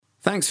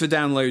Thanks for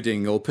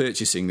downloading or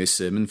purchasing this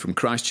sermon from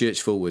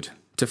Christchurch Fulwood.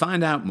 To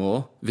find out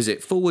more,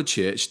 visit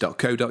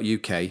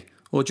fulwoodchurch.co.uk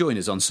or join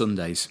us on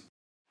Sundays.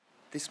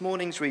 This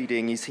morning's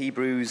reading is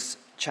Hebrews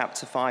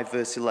chapter 5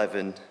 verse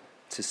 11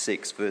 to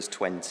 6 verse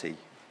 20.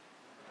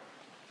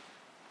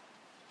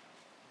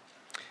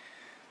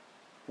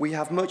 We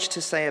have much to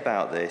say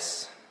about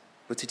this,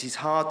 but it is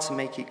hard to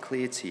make it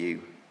clear to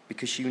you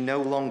because you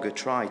no longer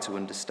try to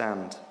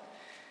understand.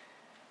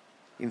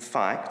 In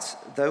fact,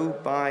 though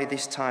by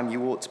this time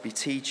you ought to be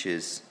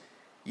teachers,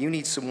 you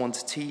need someone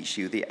to teach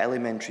you the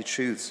elementary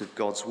truths of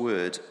God's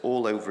word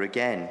all over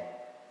again.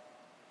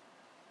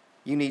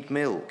 You need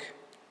milk,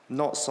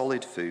 not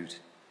solid food.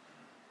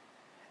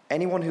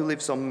 Anyone who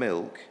lives on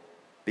milk,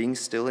 being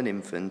still an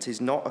infant, is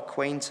not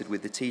acquainted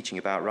with the teaching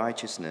about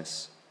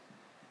righteousness.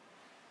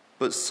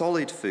 But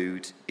solid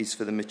food is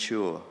for the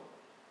mature,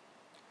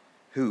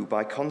 who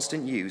by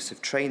constant use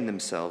have trained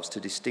themselves to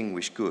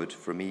distinguish good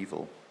from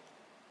evil.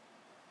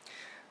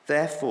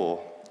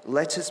 Therefore,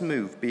 let us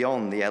move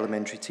beyond the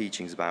elementary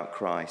teachings about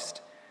Christ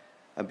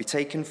and be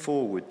taken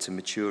forward to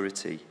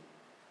maturity,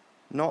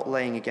 not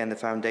laying again the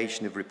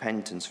foundation of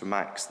repentance from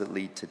acts that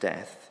lead to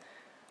death,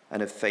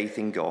 and of faith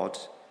in God,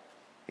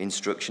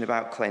 instruction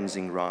about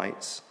cleansing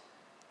rites,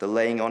 the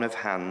laying on of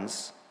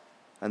hands,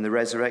 and the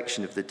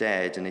resurrection of the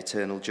dead and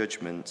eternal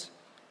judgment.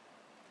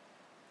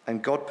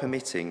 And God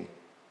permitting,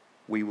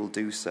 we will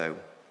do so.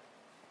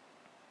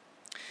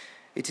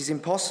 It is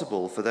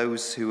impossible for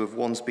those who have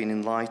once been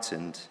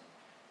enlightened,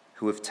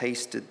 who have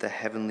tasted the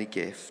heavenly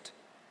gift,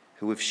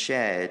 who have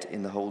shared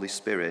in the Holy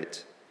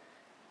Spirit,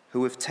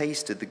 who have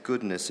tasted the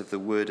goodness of the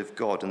Word of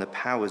God and the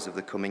powers of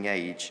the coming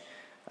age,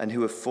 and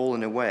who have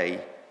fallen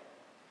away,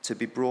 to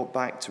be brought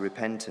back to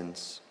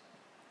repentance.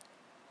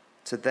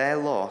 To their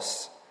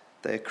loss,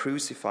 they are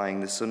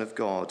crucifying the Son of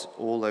God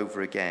all over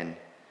again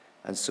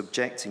and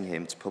subjecting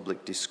him to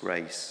public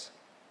disgrace.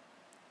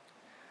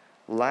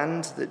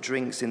 Land that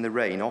drinks in the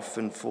rain,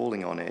 often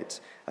falling on it,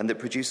 and that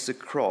produces a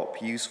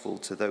crop useful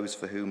to those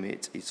for whom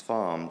it is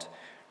farmed,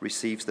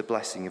 receives the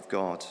blessing of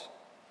God.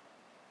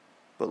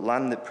 But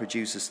land that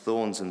produces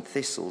thorns and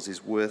thistles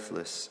is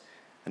worthless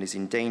and is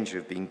in danger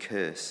of being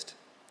cursed.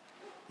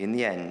 In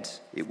the end,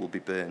 it will be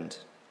burned.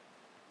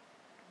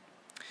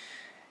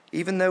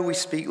 Even though we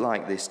speak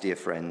like this, dear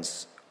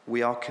friends,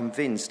 we are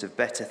convinced of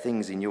better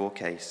things in your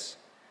case,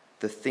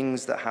 the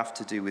things that have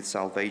to do with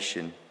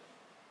salvation.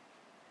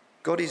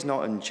 God is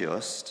not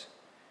unjust.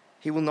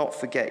 He will not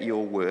forget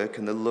your work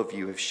and the love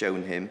you have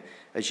shown him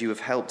as you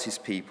have helped his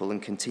people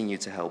and continue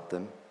to help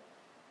them.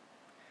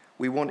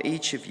 We want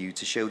each of you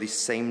to show this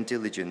same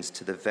diligence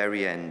to the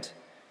very end,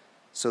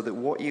 so that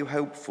what you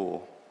hope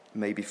for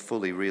may be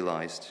fully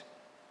realized.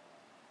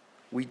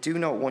 We do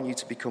not want you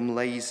to become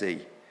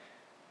lazy,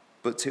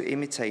 but to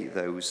imitate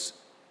those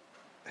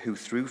who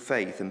through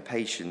faith and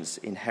patience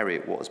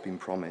inherit what has been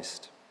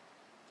promised.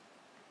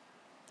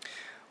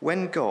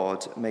 When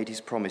God made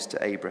his promise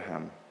to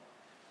Abraham,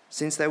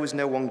 since there was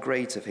no one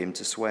great of him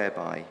to swear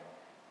by,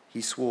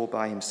 he swore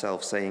by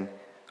himself, saying,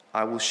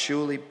 I will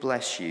surely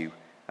bless you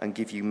and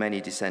give you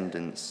many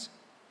descendants.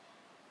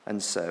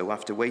 And so,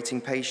 after waiting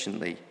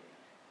patiently,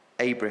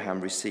 Abraham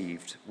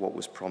received what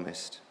was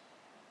promised.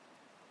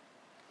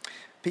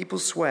 People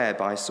swear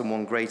by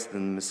someone greater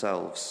than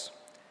themselves,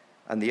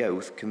 and the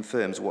oath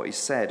confirms what is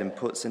said and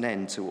puts an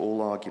end to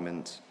all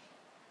argument.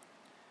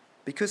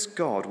 Because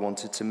God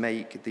wanted to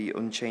make the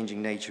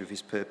unchanging nature of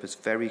his purpose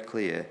very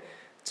clear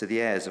to the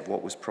heirs of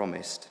what was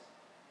promised,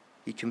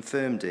 he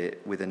confirmed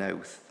it with an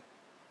oath.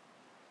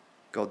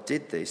 God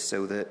did this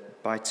so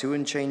that by two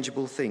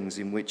unchangeable things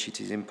in which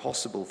it is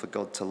impossible for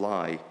God to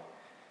lie,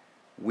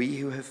 we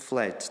who have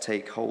fled to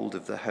take hold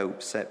of the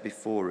hope set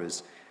before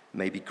us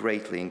may be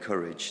greatly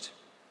encouraged.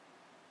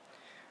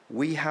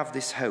 We have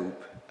this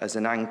hope as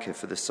an anchor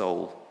for the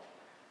soul,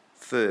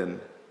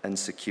 firm and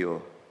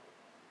secure.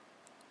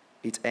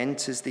 It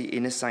enters the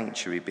inner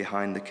sanctuary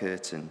behind the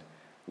curtain,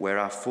 where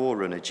our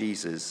forerunner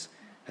Jesus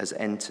has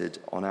entered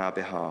on our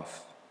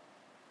behalf.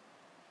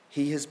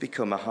 He has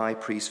become a high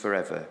priest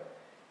forever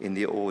in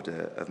the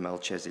order of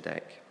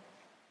Melchizedek.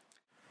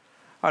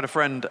 I had a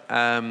friend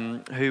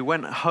who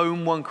went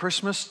home one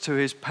Christmas to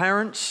his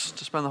parents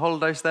to spend the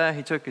holidays there.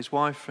 He took his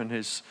wife and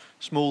his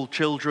small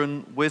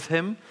children with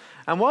him.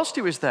 And whilst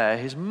he was there,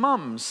 his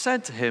mum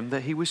said to him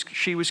that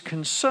she was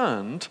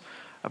concerned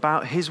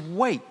about his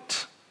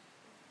weight.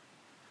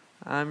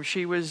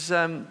 She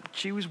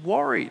was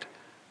worried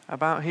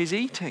about his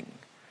eating.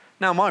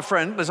 Now, my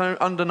friend is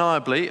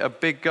undeniably a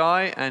big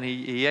guy, and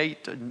he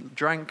ate and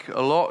drank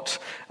a lot,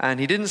 and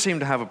he didn't seem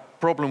to have a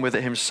problem with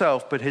it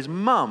himself, but his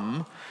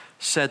mum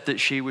said that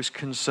she was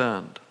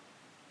concerned.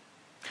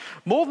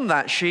 More than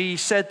that, she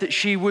said that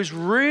she was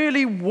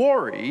really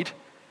worried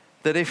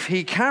that if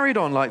he carried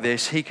on like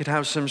this, he could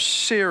have some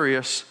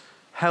serious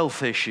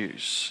health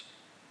issues.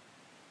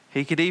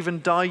 He could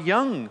even die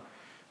young,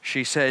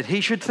 she said.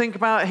 He should think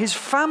about his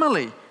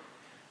family,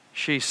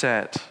 she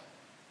said.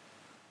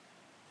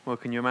 Well,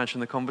 can you imagine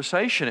the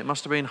conversation? It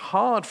must have been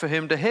hard for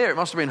him to hear. It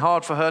must have been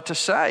hard for her to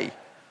say.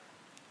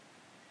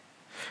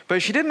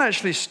 But she didn't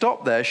actually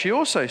stop there. She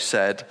also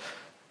said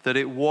that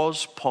it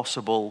was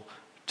possible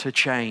to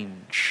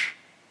change.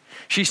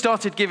 She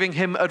started giving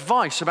him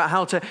advice about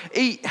how to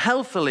eat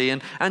healthily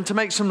and to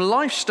make some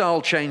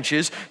lifestyle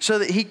changes so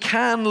that he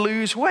can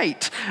lose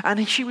weight.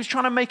 And she was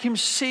trying to make him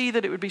see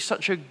that it would be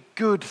such a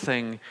good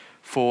thing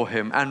for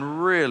him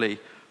and really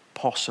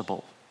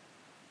possible.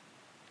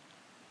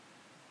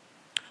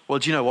 Well,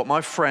 do you know what?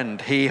 My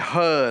friend, he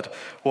heard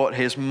what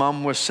his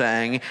mum was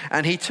saying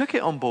and he took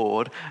it on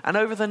board. And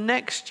over the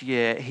next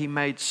year, he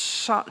made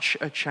such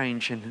a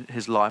change in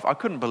his life. I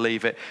couldn't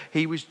believe it.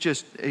 He was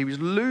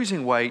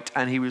losing weight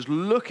and he was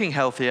looking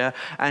healthier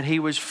and he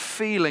was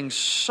feeling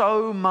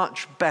so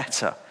much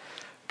better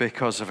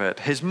because of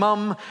it. His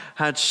mum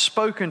had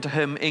spoken to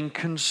him in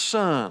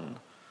concern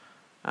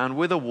and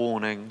with a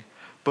warning,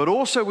 but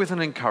also with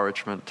an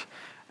encouragement.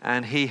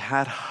 And he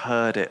had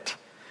heard it.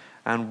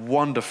 And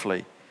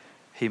wonderfully,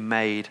 he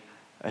made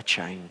a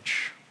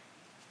change.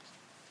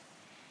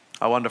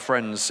 I wonder,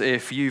 friends,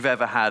 if you've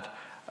ever had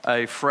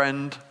a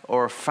friend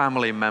or a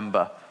family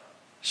member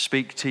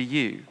speak to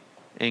you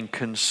in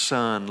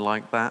concern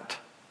like that.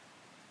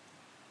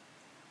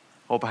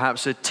 Or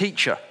perhaps a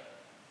teacher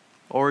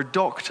or a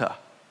doctor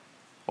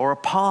or a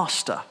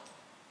pastor.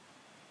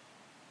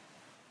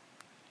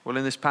 Well,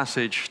 in this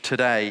passage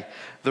today,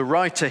 the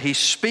writer, he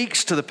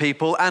speaks to the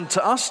people and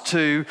to us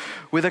too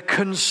with a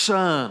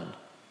concern.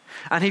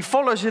 And he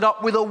follows it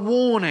up with a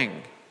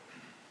warning,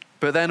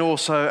 but then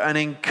also an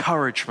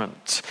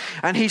encouragement.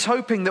 And he's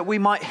hoping that we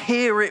might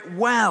hear it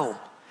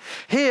well,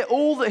 hear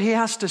all that he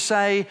has to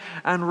say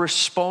and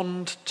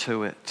respond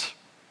to it.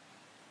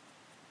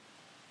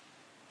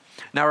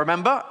 Now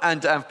remember,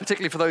 and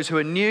particularly for those who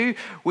are new,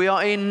 we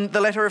are in the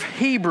letter of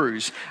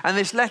Hebrews. And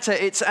this letter,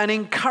 it's an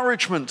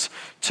encouragement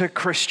to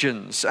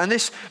Christians. And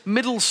this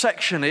middle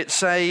section,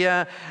 it's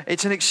an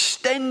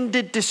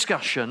extended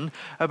discussion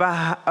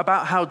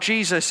about how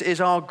Jesus is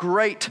our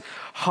great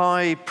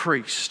high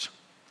priest.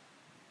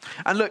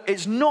 And look,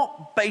 it's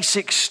not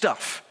basic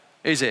stuff,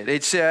 is it?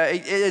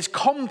 It's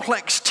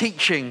complex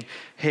teaching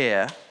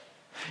here.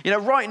 You know,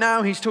 right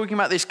now he's talking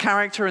about this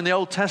character in the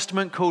Old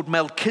Testament called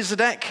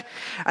Melchizedek,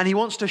 and he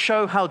wants to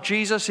show how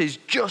Jesus is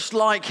just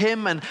like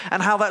him and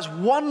how that's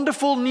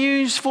wonderful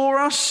news for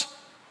us.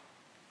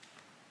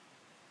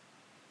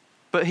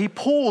 But he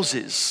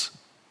pauses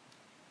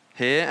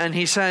here and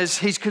he says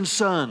he's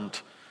concerned.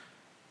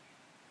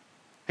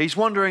 He's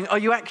wondering, are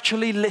you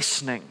actually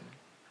listening?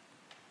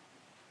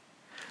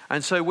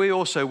 And so we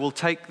also will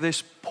take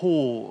this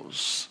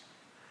pause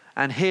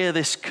and hear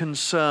this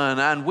concern,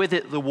 and with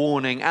it the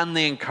warning and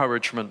the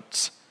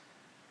encouragement.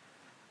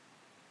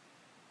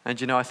 And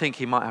you know, I think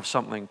he might have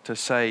something to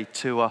say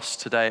to us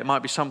today. It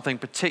might be something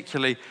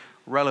particularly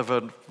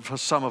relevant for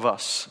some of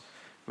us.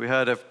 We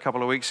heard a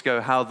couple of weeks ago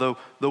how the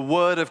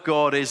Word of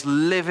God is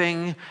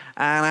living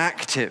and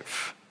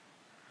active.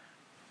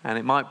 And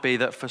it might be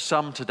that for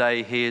some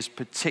today, he is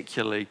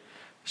particularly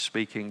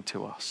speaking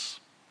to us.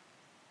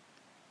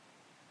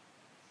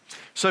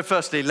 So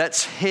firstly,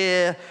 let's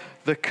hear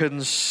the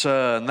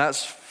concern.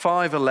 That's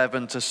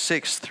 5:11 to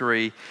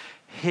 6:3.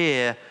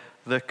 Hear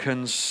the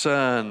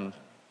concern.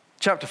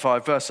 Chapter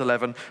 5, verse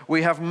 11.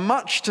 We have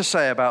much to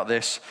say about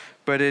this,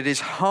 but it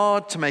is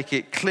hard to make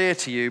it clear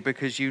to you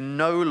because you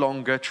no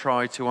longer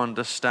try to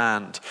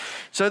understand.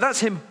 So that's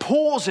him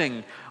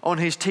pausing on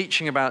his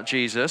teaching about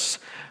Jesus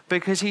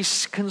because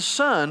he's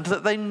concerned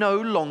that they no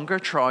longer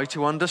try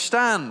to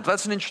understand.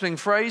 That's an interesting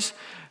phrase.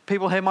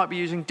 People here might be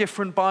using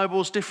different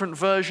Bibles, different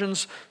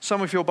versions.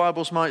 Some of your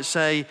Bibles might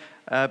say,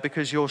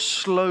 because you're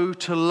slow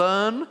to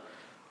learn,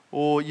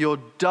 or you're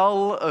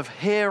dull of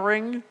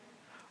hearing.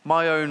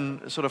 My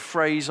own sort of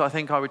phrase, I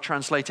think I would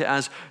translate it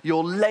as,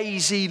 you're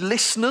lazy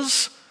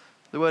listeners.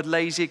 The word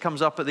lazy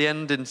comes up at the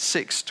end in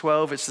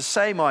 6:12. It's the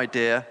same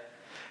idea.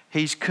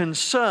 He's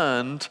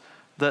concerned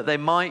that they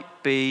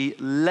might be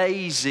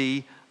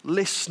lazy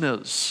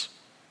listeners.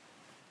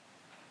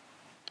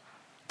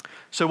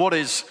 So what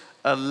is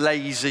a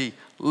lazy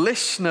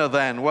listener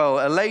then? Well,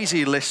 a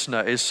lazy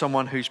listener is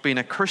someone who's been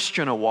a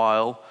Christian a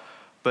while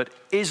but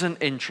isn't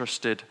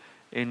interested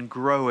in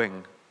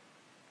growing.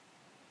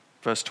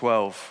 Verse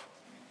 12.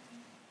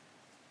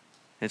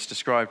 It's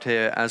described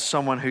here as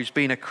someone who's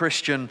been a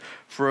Christian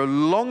for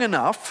long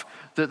enough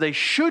that they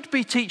should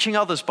be teaching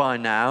others by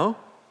now,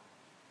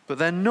 but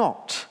they're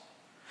not.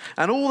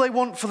 And all they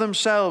want for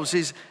themselves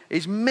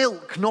is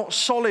milk, not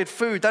solid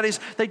food. That is,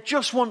 they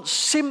just want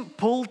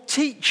simple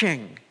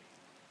teaching.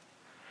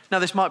 Now,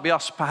 this might be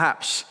us,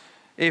 perhaps,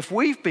 if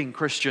we've been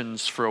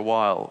Christians for a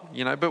while,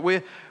 but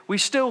we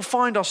still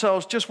find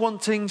ourselves just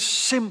wanting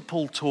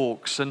simple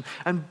talks and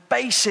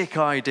basic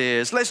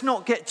ideas. Let's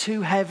not get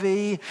too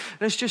heavy.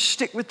 Let's just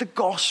stick with the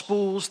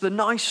Gospels, the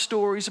nice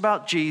stories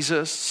about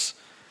Jesus.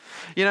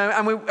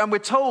 And we're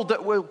told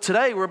that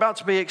today we're about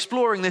to be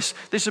exploring this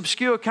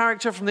obscure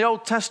character from the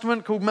Old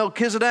Testament called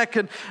Melchizedek,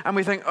 and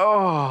we think,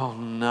 oh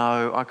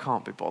no, I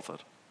can't be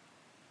bothered.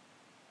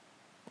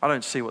 I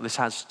don't see what this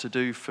has to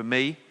do for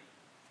me.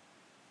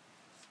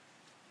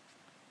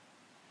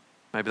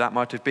 Maybe that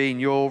might have been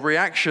your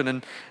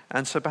reaction,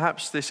 and so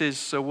perhaps this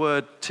is a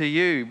word to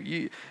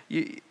you.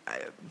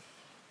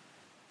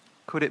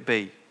 Could it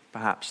be,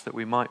 perhaps, that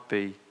we might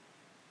be,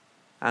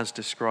 as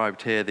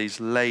described here, these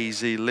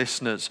lazy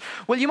listeners?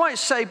 Well, you might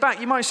say,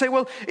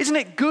 well, isn't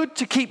it good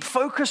to keep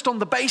focused on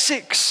the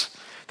basics,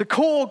 the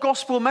core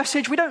gospel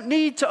message? We don't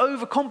need to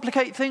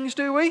overcomplicate things,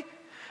 do we?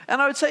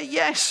 And I would say,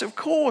 yes, of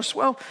course.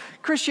 Well,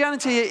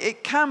 Christianity,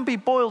 it can be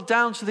boiled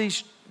down to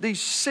these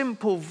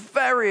simple,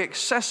 very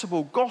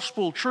accessible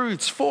gospel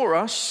truths for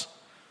us.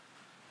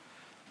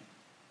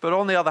 But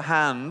on the other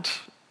hand,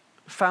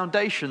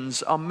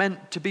 foundations are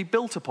meant to be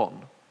built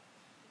upon,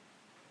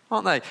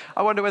 aren't they?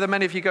 I wonder whether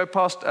many of you go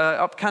past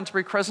up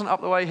Canterbury Crescent,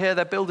 up the way here.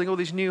 They're building all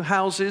these new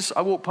houses.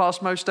 I walk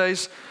past most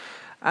days.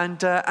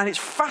 And it's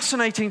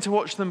fascinating to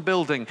watch them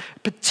building,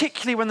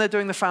 particularly when they're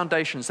doing the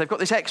foundations. They've got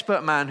this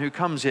expert man who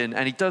comes in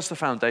and he does the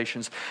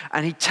foundations,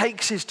 and he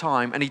takes his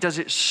time and he does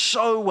it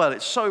so well.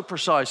 It's so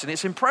precise and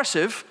it's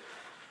impressive,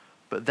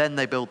 but then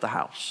they build the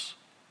house,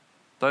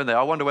 don't they?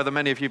 I wonder whether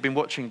many of you have been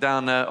watching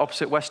down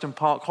opposite Weston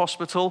Park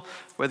Hospital,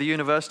 where the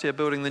university are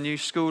building the new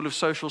School of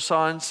Social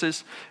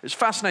Sciences. It's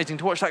fascinating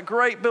to watch that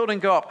great building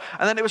go up,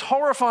 and then it was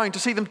horrifying to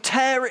see them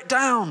tear it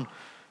down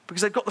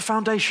because they've got the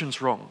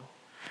foundations wrong.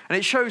 And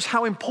it shows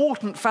how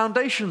important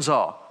foundations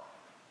are.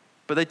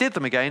 But they did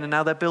them again, and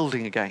now they're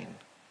building again.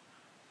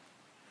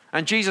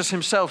 And Jesus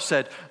himself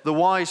said, the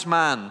wise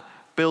man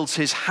builds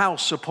his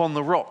house upon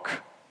the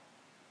rock.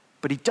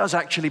 But he does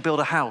actually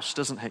build a house,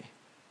 doesn't he?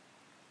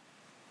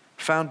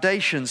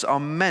 Foundations are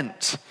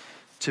meant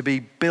to be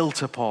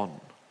built upon.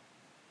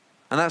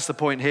 And that's the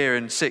point here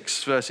in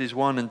 6 verses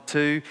 1 and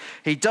 2.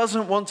 He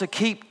doesn't want to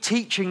keep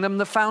teaching them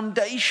the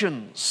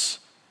foundations.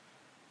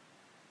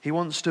 He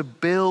wants to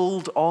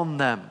build on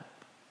them.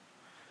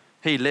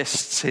 He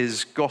lists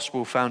his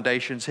gospel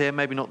foundations here,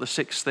 maybe not the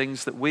 6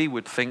 things that we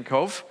would think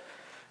of,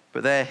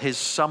 but they're his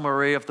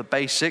summary of the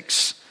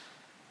basics.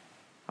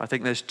 I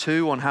think there's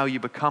 2 on how you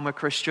become a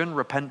Christian,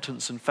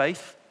 repentance and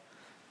faith.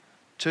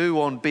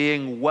 2 on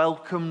being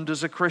welcomed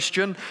as a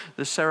Christian,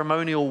 the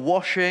ceremonial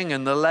washing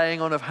and the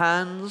laying on of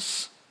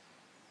hands.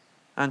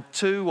 And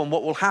 2 on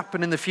what will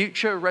happen in the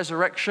future,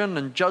 resurrection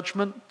and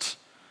judgment.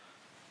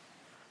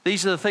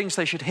 These are the things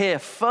they should hear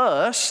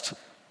first,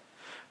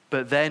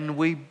 but then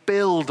we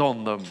build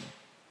on them.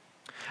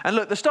 And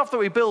look, the stuff that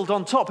we build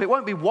on top, it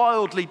won't be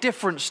wildly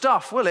different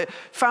stuff, will it?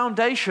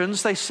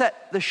 Foundations, they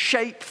set the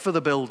shape for the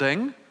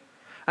building.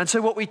 And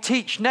so what we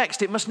teach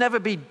next, it must never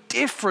be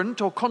different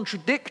or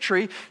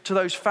contradictory to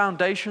those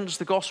foundations,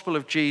 the gospel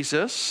of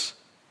Jesus.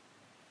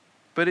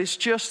 But it's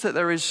just that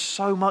there is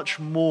so much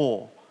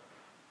more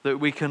that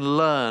we can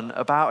learn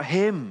about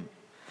him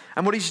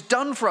and what he's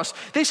done for us.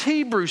 This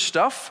Hebrew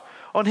stuff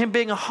on him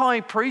being a high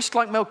priest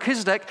like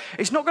Melchizedek,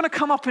 it's not going to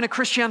come up in a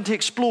Christianity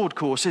Explored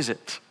course, is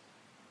it?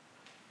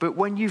 But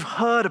when you've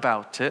heard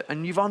about it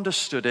and you've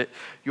understood it,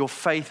 your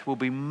faith will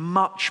be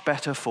much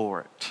better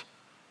for it.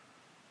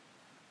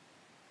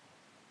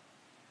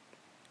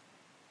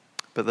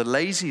 But the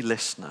lazy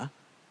listener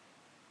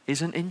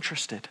isn't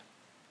interested.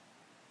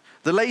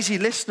 The lazy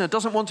listener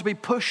doesn't want to be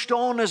pushed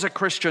on as a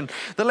Christian.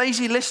 The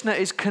lazy listener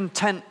is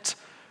content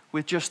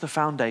with just the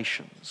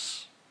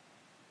foundations.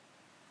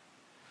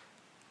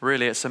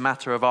 Really, it's a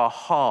matter of our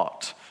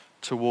heart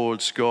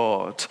towards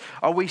God.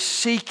 Are we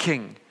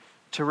seeking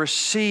to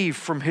receive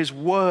from his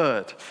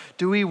word?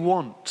 Do we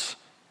want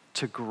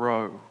to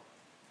grow?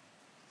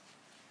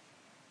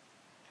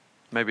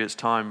 Maybe it's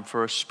time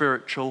for a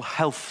spiritual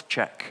health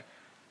check.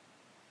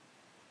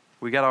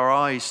 We get our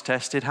eyes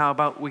tested. How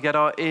about we get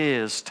our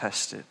ears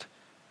tested?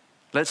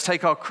 Let's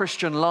take our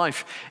Christian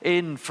life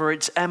in for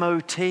its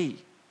MOT.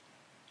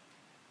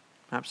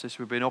 Perhaps this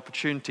would be an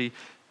opportunity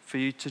for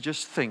you to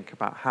just think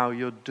about how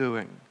you're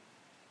doing.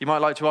 You might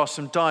like to ask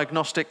some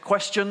diagnostic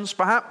questions,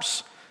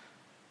 perhaps.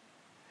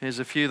 Here's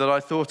a few that I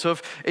thought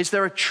of. Is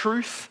there a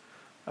truth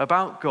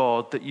about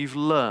God that you've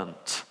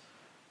learnt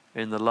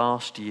in the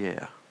last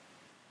year?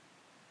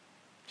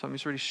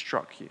 Something's really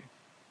struck you.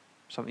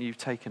 Something you've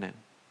taken in.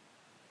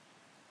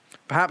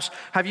 Perhaps,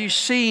 have you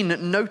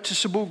seen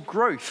noticeable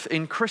growth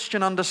in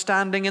Christian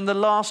understanding in the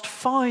last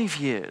 5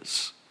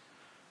 years?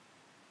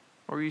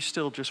 Or are you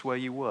still just where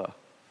you were?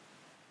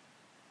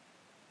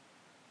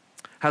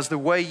 Has the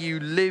way you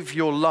live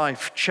your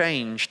life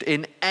changed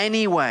in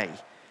any way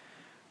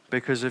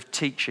because of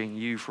teaching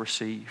you've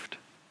received?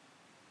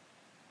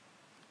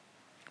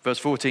 Verse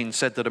 14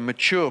 said that a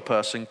mature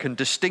person can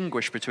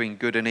distinguish between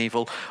good and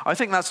evil. I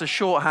think that's a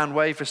shorthand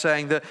way for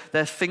saying that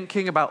they're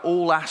thinking about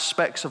all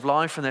aspects of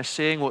life and they're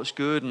seeing what's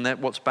good and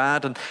what's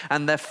bad,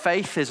 and their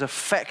faith is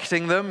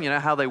affecting them,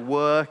 how they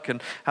work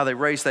and how they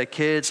raise their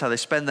kids, how they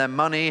spend their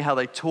money, how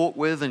they talk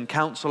with and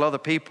counsel other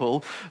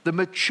people. The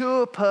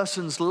mature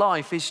person's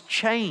life is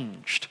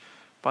changed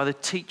by the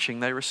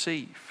teaching they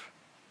receive.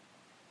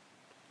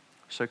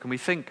 So can we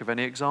think of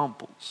any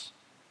examples?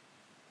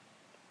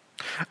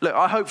 Look,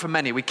 I hope for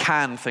many we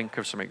can think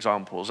of some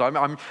examples.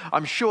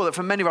 I'm sure that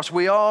for many of us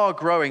we are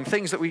growing,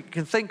 things that we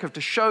can think of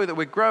to show that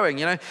we're growing.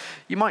 You know,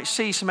 you might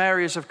see some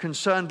areas of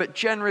concern, but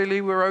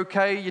generally we're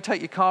okay. You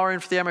take your car in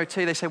for the MOT,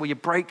 they say, well, your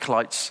brake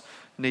lights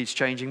needs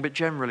changing, but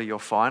generally you're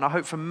fine. I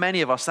hope for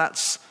many of us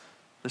that's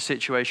the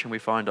situation we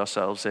find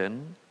ourselves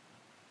in.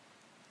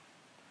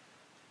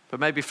 But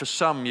maybe for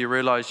some you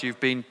realize you've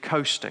been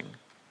coasting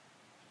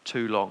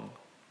too long,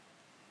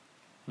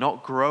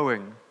 not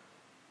growing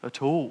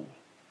at all.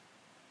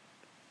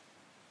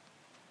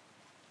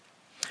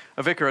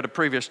 A vicar at a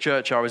previous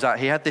church I was at,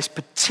 he had this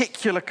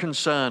particular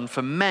concern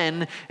for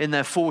men in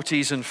their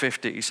 40s and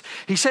 50s.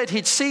 He said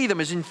he'd see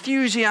them as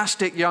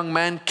enthusiastic young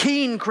men,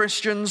 keen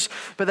Christians,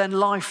 but then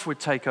life would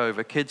take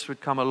over. Kids would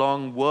come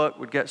along, work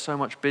would get so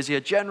much busier,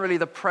 generally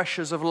the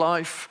pressures of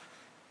life.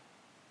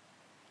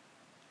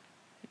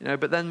 You know,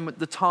 but then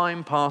the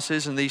time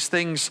passes and these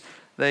things,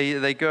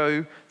 they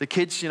go, the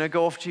kids,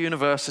 go off to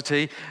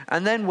university,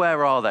 and then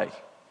where are they,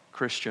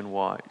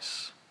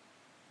 Christian-wise?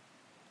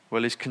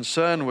 Well, his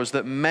concern was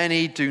that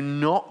many do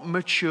not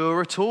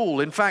mature at all.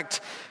 In fact,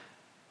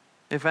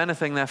 if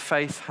anything, their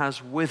faith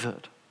has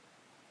withered.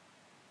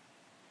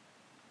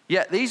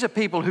 Yet these are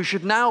people who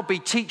should now be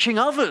teaching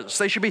others.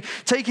 They should be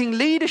taking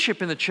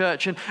leadership in the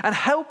church and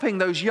helping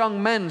those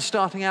young men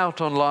starting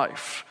out on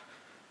life.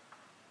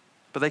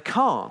 But they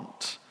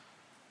can't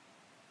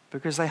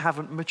because they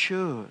haven't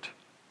matured.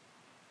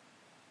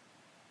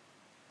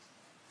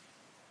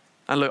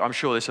 And look, I'm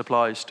sure this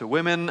applies to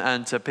women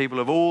and to people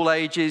of all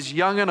ages,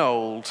 young and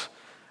old.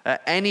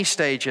 At any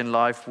stage in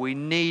life, we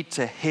need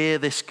to hear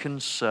this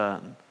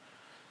concern.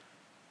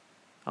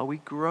 Are we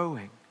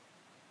growing?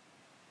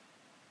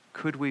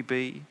 Could we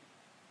be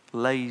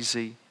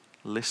lazy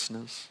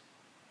listeners?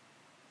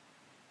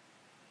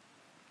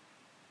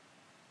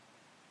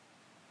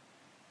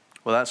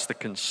 Well, that's the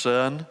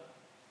concern.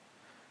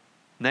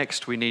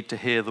 Next, we need to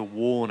hear the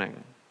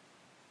warning.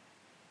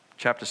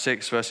 Chapter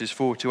 6, verses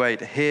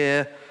 4-8.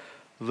 Hear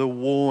the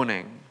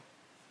warning.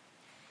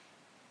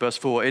 Verse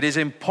 4, it is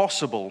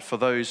impossible for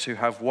those who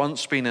have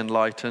once been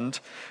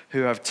enlightened,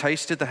 who have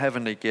tasted the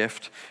heavenly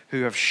gift,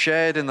 who have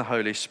shared in the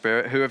Holy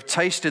Spirit, who have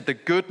tasted the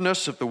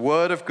goodness of the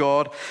Word of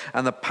God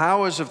and the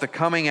powers of the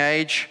coming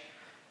age,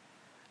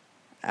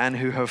 and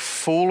who have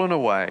fallen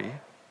away,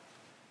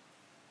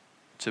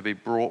 to be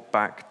brought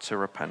back to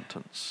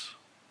repentance.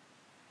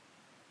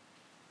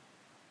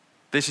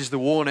 This is the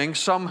warning.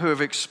 Some who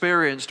have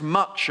experienced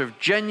much of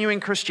genuine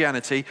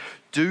Christianity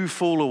do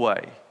fall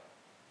away,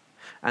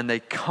 and they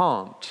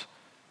can't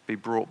be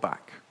brought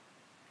back.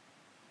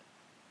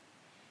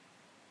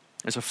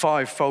 It's a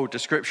five-fold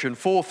description,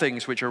 4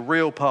 things which are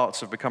real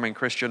parts of becoming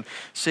Christian: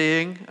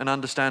 seeing and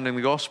understanding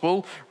the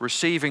gospel,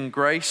 receiving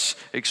grace,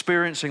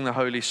 experiencing the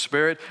Holy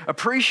Spirit,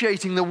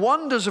 appreciating the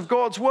wonders of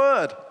God's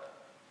word.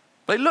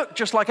 They look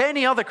just like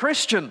any other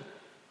Christian,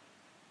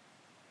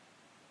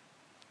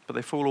 but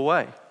they fall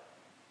away.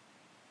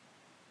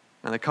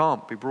 And they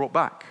can't be brought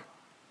back.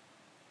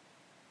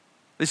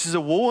 This is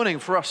a warning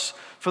for us,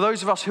 for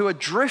those of us who are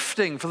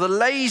drifting, for the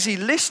lazy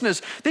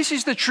listeners. This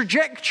is the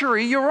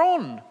trajectory you're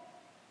on.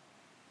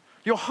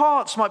 Your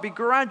hearts might be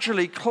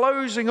gradually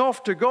closing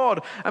off to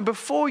God, and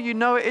before you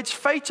know it, it's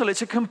fatal.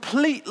 It's a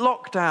complete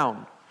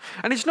lockdown.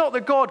 And it's not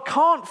that God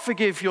can't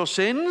forgive your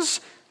sins.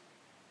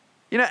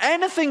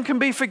 Anything can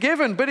be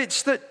forgiven, but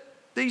it's that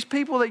these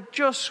people, they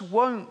just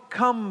won't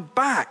come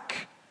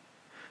back.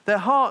 Their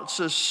hearts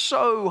are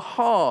so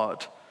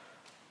hard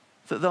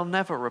that they'll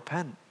never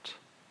repent.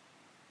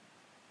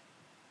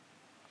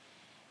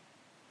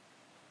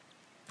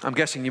 I'm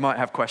guessing you might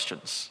have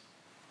questions.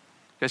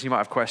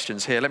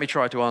 Here. Let me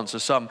try to answer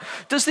some.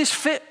 Does this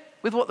fit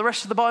with what the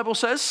rest of the Bible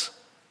says?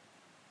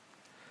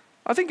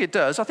 I think it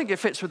does. I think it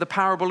fits with the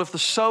parable of the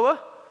sower,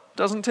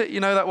 doesn't it? You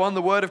know that one,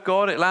 the word of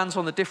God, it lands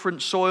on the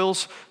different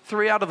soils.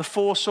 3 out of the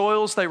 4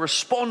 soils, they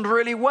respond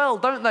really well,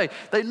 don't they?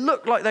 They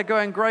look like they're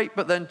going great,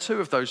 but then 2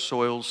 of those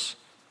soils,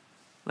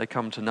 they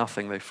come to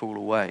nothing, they fall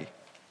away.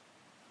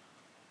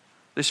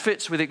 This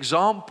fits with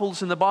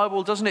examples in the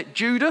Bible, doesn't it?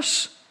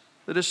 Judas,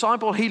 the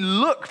disciple, he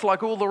looked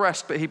like all the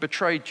rest, but he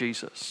betrayed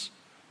Jesus.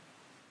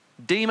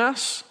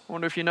 Demas, I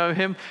wonder if you know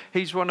him.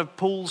 He's one of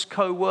Paul's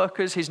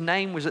co-workers. His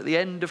name was at the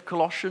end of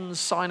Colossians,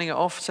 signing it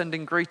off,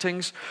 sending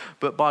greetings.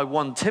 But by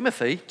 2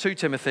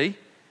 Timothy,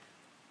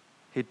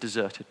 he'd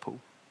deserted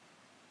Paul.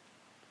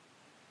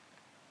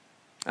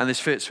 And this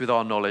fits with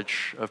our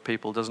knowledge of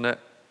people, doesn't it?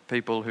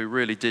 People who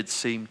really did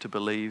seem to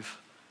believe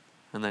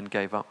and then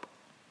gave up.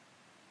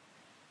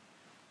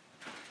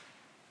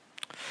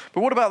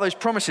 But what about those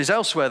promises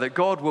elsewhere that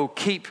God will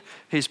keep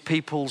his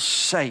people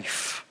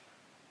safe?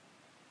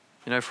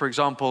 For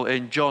example,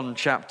 in John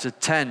chapter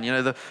 10,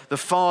 the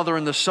Father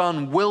and the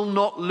Son will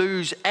not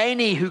lose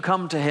any who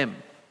come to him.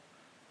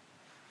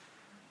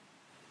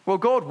 Well,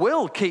 God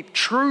will keep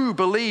true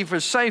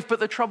believers safe, but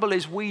the trouble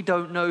is we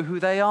don't know who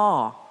they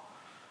are.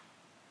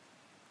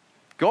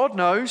 God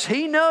knows,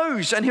 he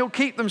knows, and he'll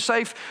keep them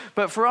safe.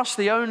 But for us,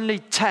 the only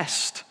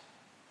test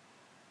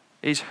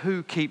is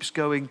who keeps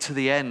going to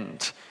the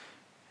end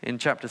In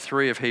chapter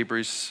 3 of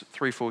Hebrews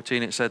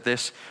 3:14, it said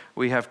this: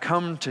 "We have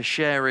come to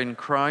share in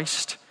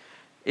Christ,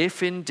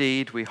 if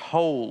indeed we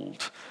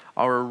hold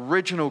our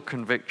original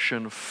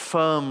conviction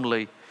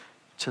firmly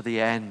to the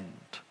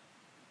end."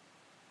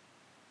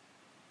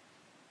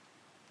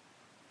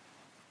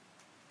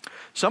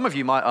 Some of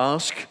you might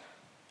ask,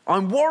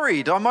 I'm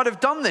worried, I might have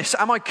done this.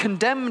 Am I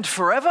condemned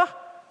forever?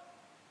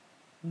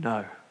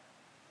 No.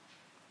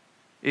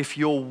 If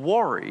you're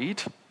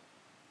worried,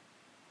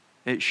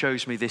 it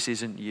shows me this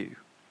isn't you.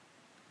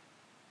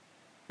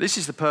 This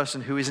is the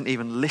person who isn't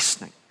even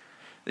listening.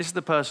 This is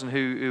the person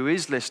who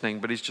is listening,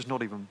 but is just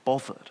not even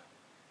bothered.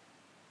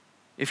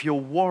 If you're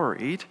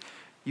worried,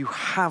 you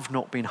have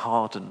not been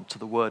hardened to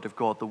the Word of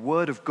God. The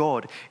Word of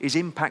God is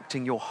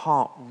impacting your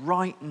heart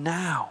right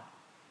now.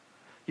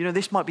 You know,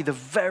 this might be the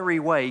very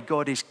way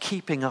God is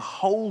keeping a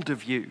hold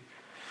of you,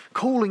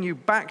 calling you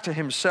back to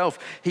himself.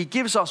 He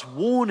gives us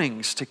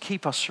warnings to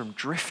keep us from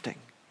drifting.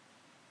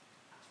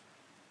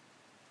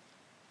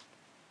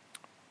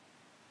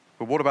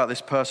 But what about this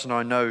person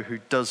I know who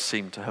does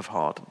seem to have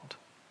hardened?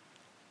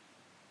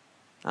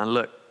 And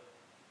look,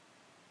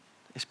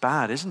 it's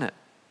bad, isn't it?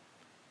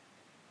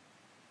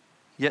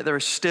 Yet there are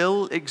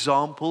still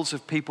examples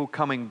of people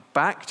coming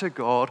back to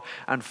God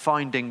and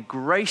finding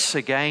grace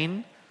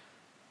again.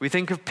 We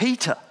think of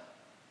Peter.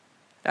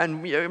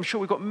 And I'm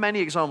sure we've got many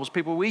examples,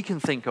 people we can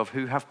think of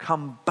who have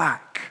come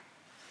back.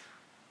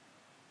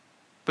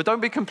 But don't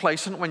be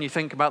complacent when you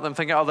think about them,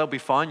 thinking, oh, they'll be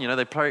fine. You know,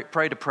 they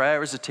prayed a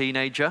prayer as a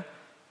teenager.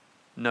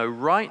 No,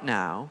 right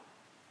now,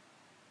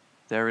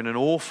 they're in an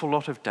awful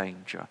lot of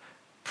danger.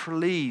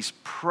 Please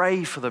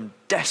pray for them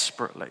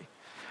desperately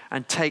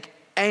and take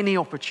any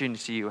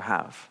opportunity you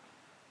have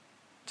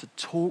to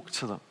talk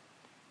to them,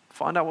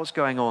 find out what's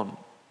going on,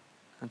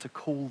 and to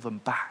call them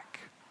back.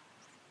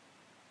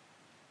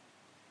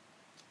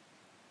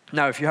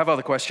 Now, if you have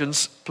other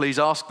questions, please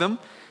ask them.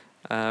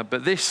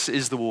 But this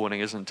is the warning,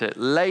 isn't it?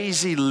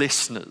 Lazy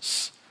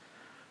listeners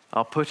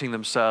are putting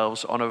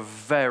themselves on a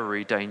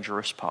very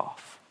dangerous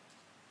path.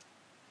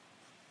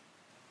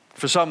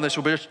 For some, this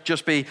will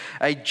just be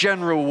a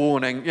general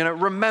warning. You know,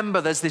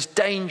 remember there's this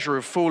danger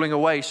of falling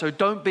away, so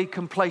don't be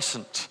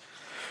complacent.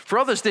 For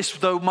others, this,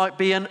 though, might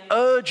be an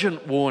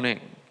urgent warning.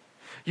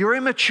 You're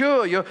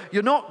immature,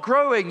 you're not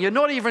growing, you're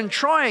not even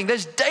trying.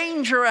 There's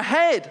danger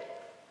ahead.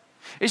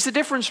 It's the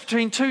difference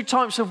between two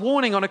types of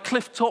warning on a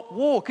cliff-top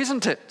walk,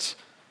 isn't it?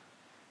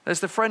 There's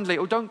the friendly,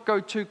 oh, don't go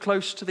too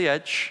close to the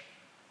edge.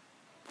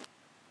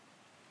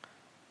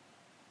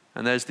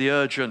 And there's the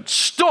urgent,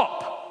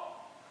 stop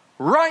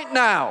right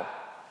now.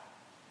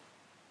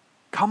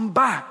 Come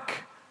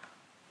back.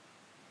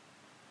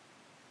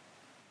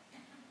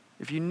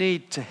 If you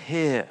need to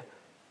hear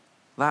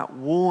that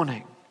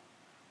warning,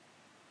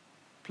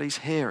 please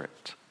hear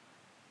it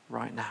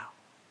right now.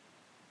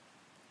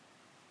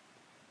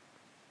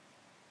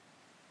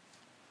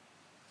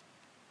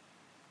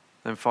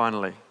 And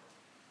finally,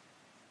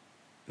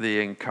 the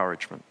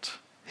encouragement.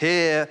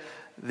 Hear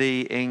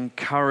the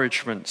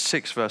encouragement.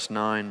 6 verse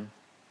 9.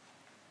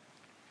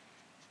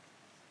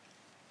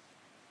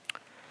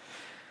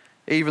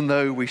 Even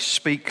though we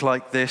speak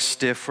like this,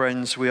 dear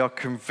friends, we are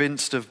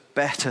convinced of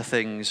better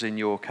things in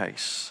your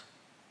case.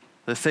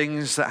 The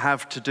things that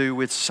have to do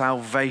with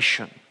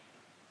salvation.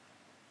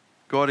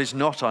 God is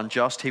not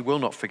unjust. He will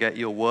not forget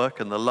your work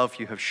and the love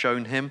you have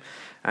shown him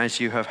as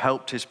you have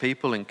helped his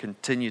people and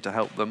continue to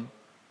help them.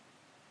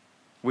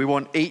 We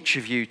want each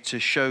of you to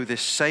show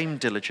this same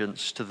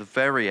diligence to the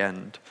very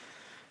end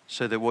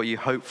so that what you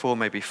hope for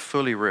may be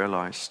fully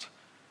realized.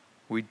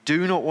 We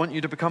do not want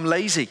you to become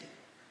lazy,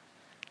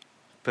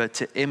 but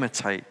to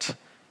imitate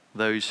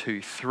those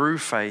who through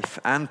faith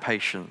and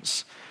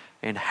patience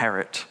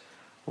inherit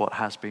what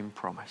has been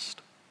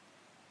promised.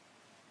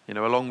 You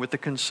know, along with the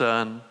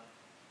concern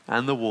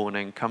and the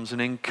warning comes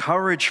an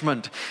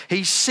encouragement.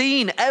 He's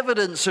seen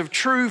evidence of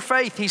true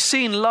faith. He's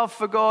seen love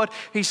for God.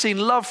 He's seen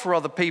love for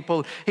other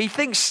people. He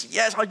thinks,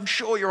 yes, I'm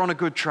sure you're on a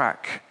good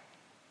track.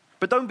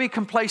 But don't be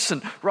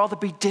complacent. Rather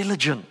be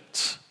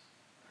diligent.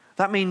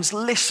 That means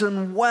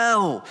listen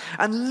well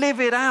and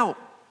live it out.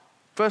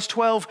 Verse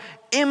 12,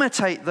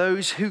 imitate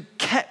those who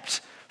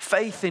kept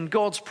faith in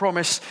God's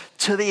promise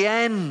to the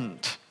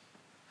end.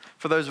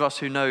 For those of us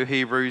who know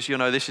Hebrews, you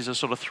know, this is a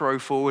sort of throw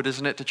forward,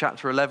 isn't it, to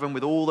chapter 11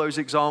 with all those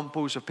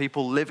examples of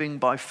people living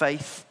by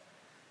faith.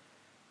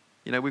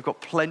 You know, we've got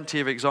plenty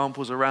of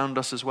examples around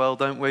us as well,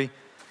 don't we?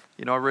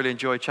 You know, I really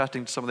enjoy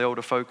chatting to some of the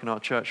older folk in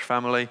our church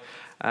family.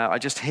 I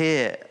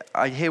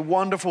hear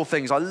wonderful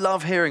things. I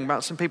love hearing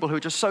about some people who are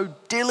just so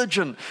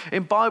diligent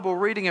in Bible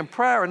reading and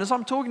prayer. And as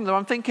I'm talking to them,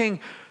 I'm thinking,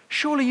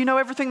 surely you know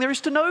everything there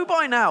is to know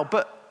by now.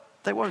 But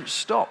they won't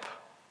stop.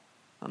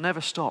 They'll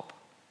never stop.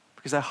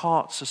 Because their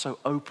hearts are so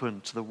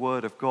open to the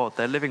word of God.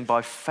 They're living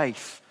by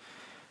faith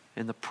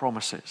in the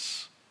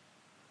promises.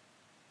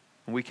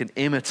 And we can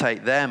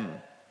imitate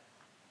them.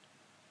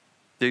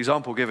 The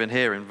example given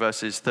here in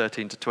verses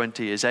 13 to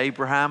 20 is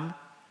Abraham.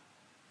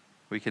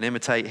 We can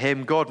imitate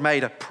him. God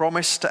made a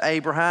promise to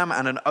Abraham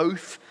and an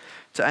oath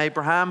to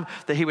Abraham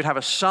that he would have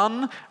a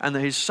son and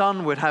that his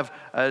son would have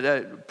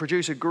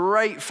produce a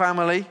great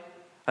family,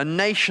 a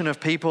nation of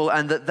people,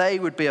 and that they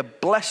would be a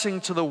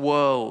blessing to the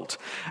world.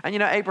 And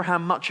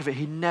Abraham, much of it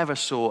he never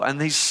saw.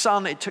 And his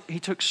son, he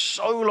took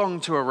so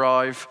long to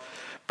arrive,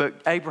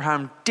 but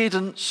Abraham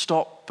didn't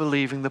stop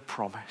believing the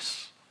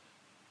promise.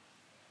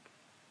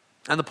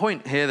 And the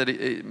point here that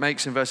it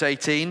makes in verse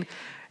 18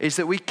 is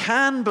that we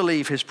can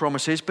believe his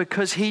promises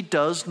because he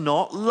does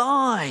not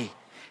lie.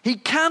 He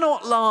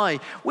cannot lie.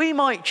 We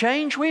might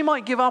change, we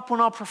might give up on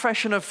our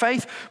profession of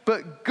faith,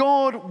 but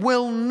God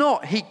will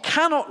not. He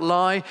cannot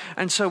lie,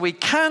 and so we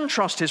can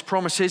trust his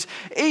promises,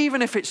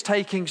 even if it's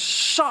taking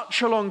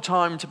such a long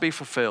time to be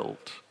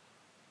fulfilled.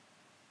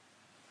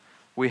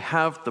 We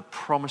have the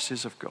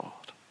promises of God.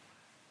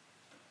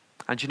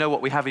 And you know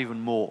what? We have even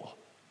more.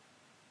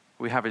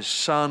 We have his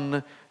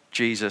son,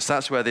 Jesus.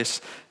 That's where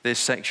this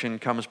section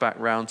comes back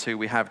round to.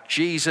 We have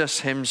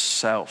Jesus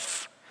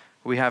himself.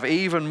 We have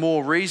even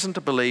more reason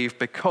to believe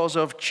because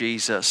of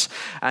Jesus.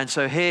 And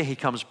so here he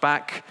comes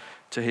back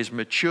to his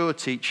mature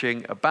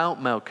teaching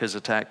about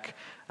Melchizedek,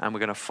 and we're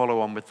going to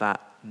follow on with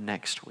that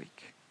next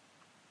week.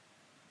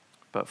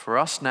 But for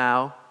us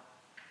now,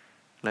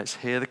 let's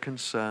hear the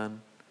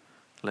concern,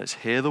 let's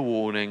hear the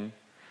warning,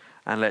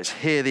 and let's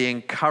hear the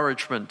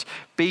encouragement.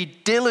 Be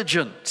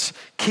diligent,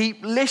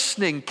 keep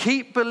listening,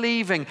 keep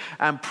believing,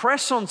 and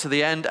press on to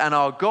the end. And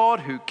our God,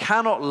 who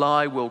cannot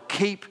lie, will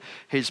keep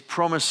his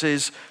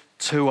promises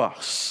to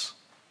us.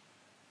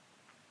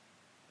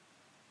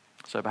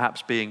 So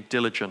perhaps being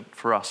diligent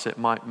for us, it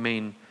might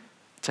mean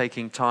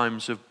taking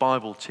times of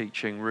Bible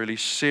teaching really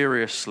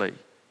seriously.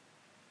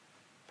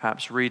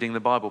 Perhaps reading the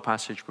Bible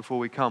passage before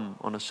we come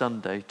on a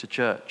Sunday to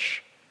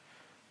church.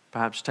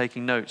 Perhaps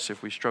taking notes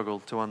if we struggle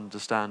to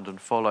understand and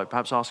follow.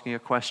 Perhaps asking a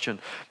question.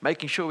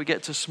 Making sure we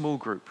get to small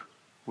group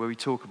where we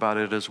talk about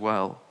it as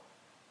well.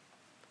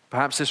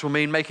 Perhaps this will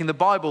mean making the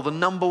Bible the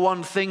number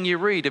one thing you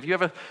read. Have you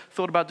ever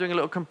thought about doing a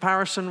little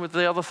comparison with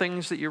the other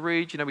things that you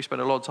read? We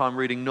spend a lot of time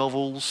reading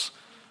novels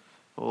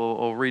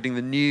or reading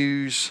the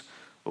news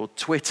or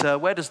Twitter.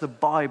 Where does the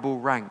Bible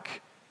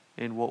rank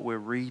in what we're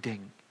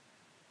reading?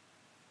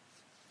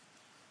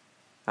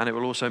 And it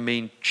will also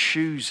mean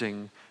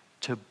choosing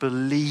to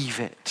believe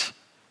it.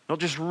 Not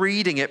just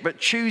reading it, but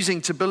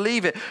choosing to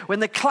believe it. When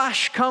the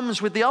clash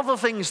comes with the other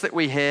things that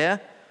we hear,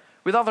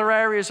 with other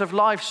areas of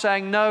life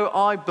saying, no,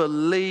 I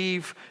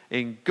believe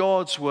in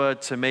God's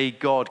word to me.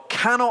 God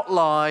cannot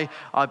lie.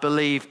 I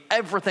believe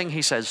everything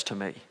he says to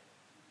me.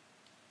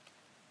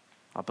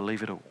 I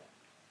believe it all.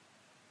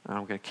 And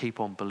I'm going to keep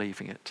on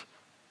believing it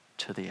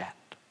to the end.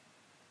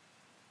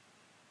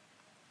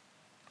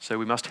 So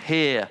we must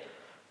hear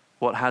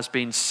what has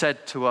been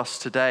said to us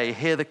today.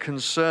 Hear the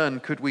concern.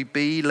 Could we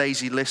be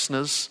lazy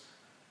listeners?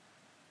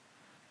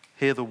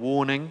 Hear the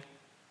warning.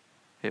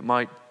 It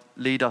might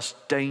lead us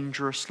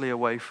dangerously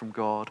away from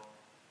God.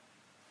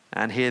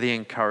 And hear the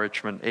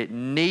encouragement. It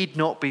need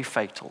not be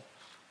fatal.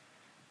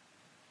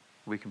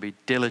 We can be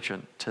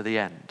diligent to the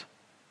end,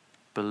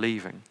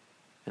 believing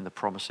in the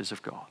promises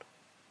of God.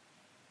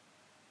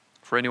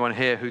 For anyone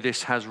here who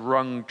this has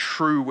rung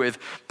true with,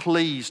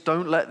 please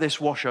don't let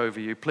this wash over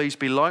you. Please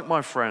be like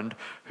my friend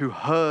who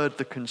heard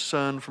the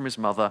concern from his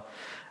mother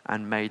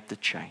and made the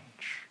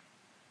change.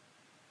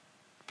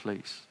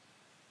 Please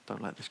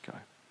don't let this go.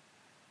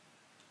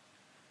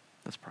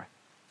 Let's pray.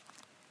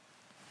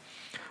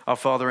 Our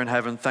Father in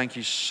heaven, thank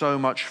you so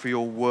much for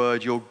your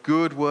word, your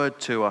good word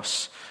to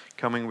us,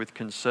 coming with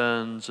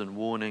concerns and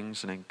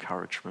warnings and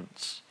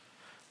encouragements.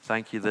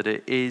 Thank you that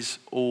it is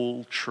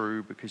all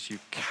true because you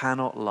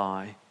cannot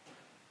lie.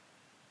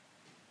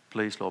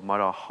 Please, Lord, might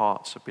our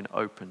hearts have been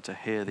open to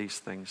hear these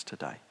things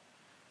today.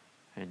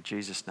 In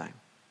Jesus' name,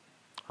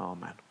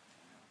 amen.